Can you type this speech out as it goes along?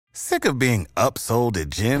Sick of being upsold at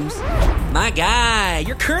gyms? My guy,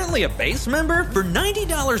 you're currently a base member? For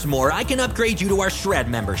 $90 more, I can upgrade you to our Shred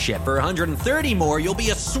membership. For $130 more, you'll be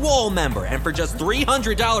a Swole member. And for just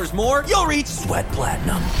 $300 more, you'll reach Sweat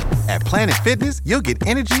Platinum. At Planet Fitness, you'll get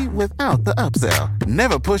energy without the upsell.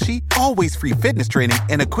 Never pushy, always free fitness training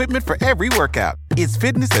and equipment for every workout. It's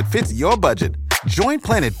fitness that fits your budget. Join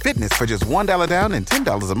Planet Fitness for just $1 down and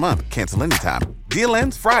 $10 a month. Cancel anytime. Deal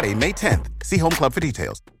ends Friday, May 10th. See Home Club for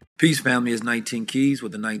details. Peace, family. It's 19 Keys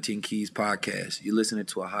with the 19 Keys podcast. You're listening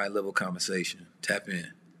to a high-level conversation. Tap in.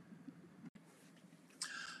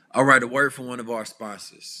 All right, a word from one of our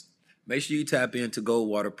sponsors. Make sure you tap into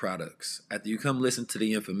Goldwater products. After you come listen to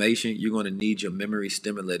the information, you're going to need your memory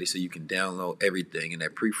stimulated so you can download everything in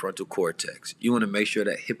that prefrontal cortex. You want to make sure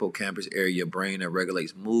that hippocampus area of your brain that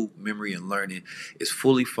regulates mood, memory, and learning is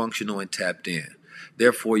fully functional and tapped in.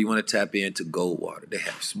 Therefore, you want to tap into Goldwater. They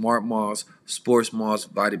have Smart Moss, Sports Moss,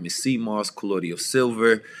 Vitamin C Moss, Colloidal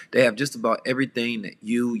Silver. They have just about everything that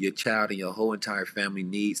you, your child, and your whole entire family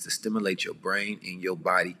needs to stimulate your brain and your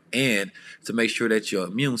body and to make sure that your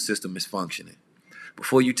immune system is functioning.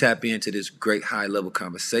 Before you tap into this great high-level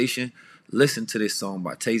conversation, listen to this song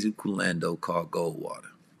by Tezu Kulando called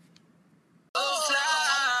Goldwater. 19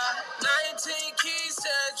 Keys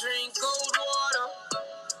said drink Goldwater.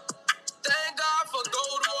 Thank God for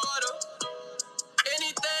Goldwater.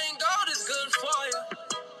 Anything gold is good for you.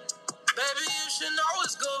 Baby, you should know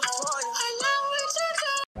it's good for you. I know what you do.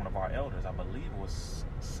 One of our elders, I believe it was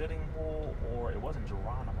Sitting Bull, or it wasn't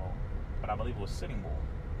Geronimo, but I believe it was Sitting Bull,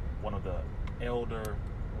 one of the elder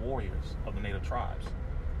warriors of the native tribes.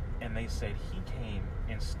 And they said he came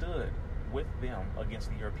and stood with them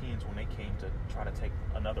against the Europeans when they came to try to take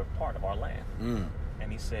another part of our land.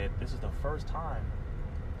 And he said, this is the first time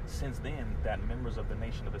since then that members of the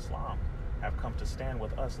Nation of Islam have come to stand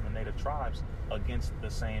with us and the native tribes against the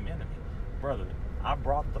same enemy. Brother, I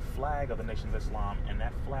brought the flag of the Nation of Islam, and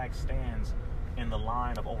that flag stands in the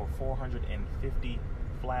line of over 450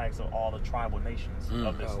 flags of all the tribal nations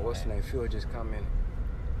of this land. What's the name? Phil just come in.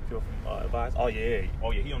 Phil from Advise? Oh yeah, he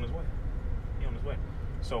on his way. He on his way.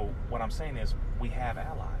 So what I'm saying is we have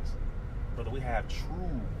allies. Brother, we have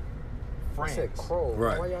true friends. I said crow.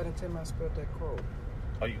 Right. Why y'all didn't tell me I spelled that crow?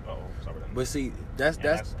 Sorry. But see, that's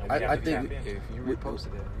I think If you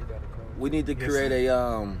reposted it, you got a crow. we need to create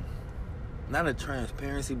a not a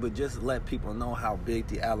transparency, but just let people know how big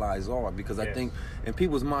the allies are, because I think in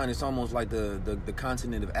people's mind it's almost like the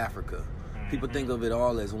continent of Africa. People think of it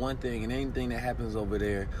all as one thing, and anything that happens over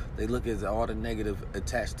there, they look at all the negative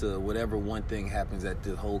attached to whatever one thing happens at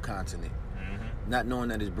the whole continent. Not knowing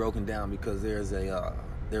that it's broken down, because there's a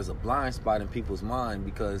blind spot in people's mind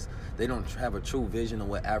because they don't have a true vision of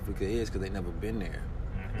what Africa is, because they've never been there.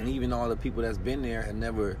 And even all the people that's been there have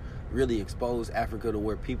never really exposed Africa to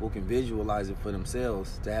where people can visualize it for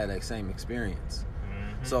themselves to have that same experience.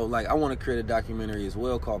 So like, I want to create a documentary as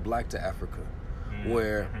well called Black to Africa,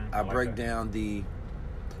 where I break down the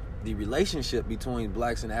relationship between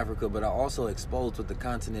blacks and Africa, but I also expose what the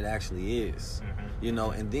continent actually is, you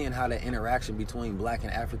know, and then how that interaction between black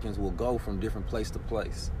and Africans will go from different place to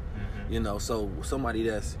place. You know, so somebody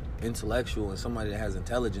that's intellectual and somebody that has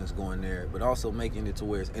intelligence going there, but also making it to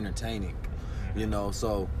where it's entertaining, you know.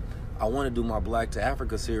 So I want to do my Black to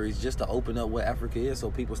Africa series just to open up what Africa is,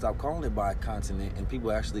 so people stop calling it by continent and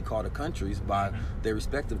people actually call the countries by their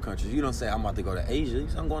respective countries. You don't say, I'm about to go to Asia. You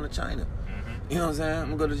say, I'm going to China. You know what I'm saying?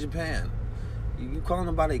 I'm going to go to Japan. You calling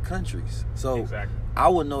them by their countries. So I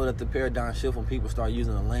would know that the paradigm shift when people start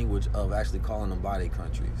using the language of actually calling them by their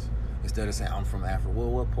countries instead of saying, I'm from Africa. Well,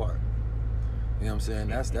 what part? You know what I'm saying?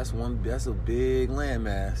 That's a big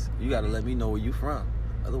landmass. You got to let me know where you from.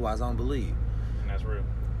 Otherwise, I don't believe. And that's real.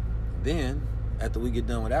 Then, after we get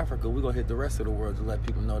done with Africa, we're going to hit the rest of the world to let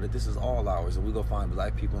people know that this is all ours. And we're going to find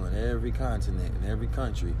black people in every continent, in every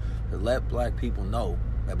country, to let black people know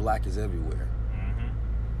that black is everywhere.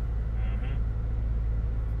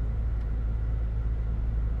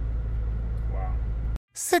 Wow.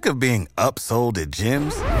 Sick of being upsold at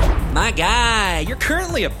gyms? My guy, you're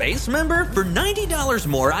currently a base member? For $90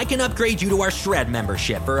 more, I can upgrade you to our Shred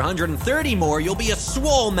membership. For $130 more, you'll be a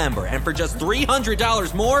Swole member. And for just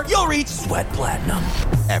 $300 more, you'll reach Sweat Platinum.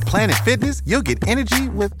 At Planet Fitness, you'll get energy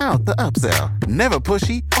without the upsell. Never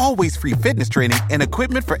pushy, always free fitness training and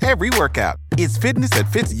equipment for every workout. It's fitness that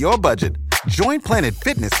fits your budget. Join Planet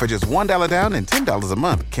Fitness for just $1 down and $10 a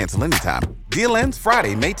month. Cancel anytime. Deal ends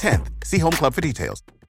Friday, May 10th. See Home Club for details.